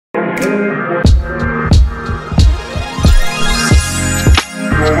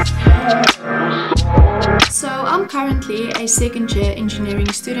So I'm currently a second year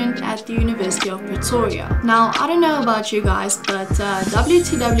engineering student at the University of Pretoria. Now, I don't know about you guys, but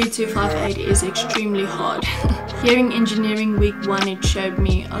WTW258 is extremely hard. Hearing engineering week 1, it showed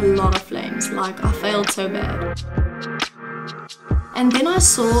me a lot of flames, like I failed so bad. And then I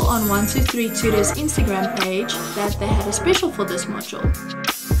saw on 123tutors Instagram page that they had a special for this module.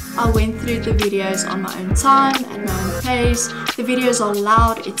 I went through the videos on my own time, at my own pace. The videos are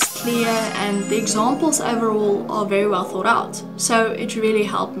loud, it's clear, and the examples overall are very well thought out. So it really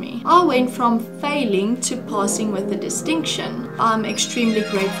helped me. I went from failing to passing with a distinction. I'm extremely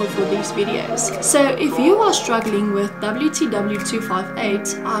grateful for these videos. So if you are struggling with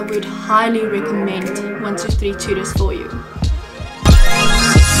WTW258, I would highly recommend 123tutors for you.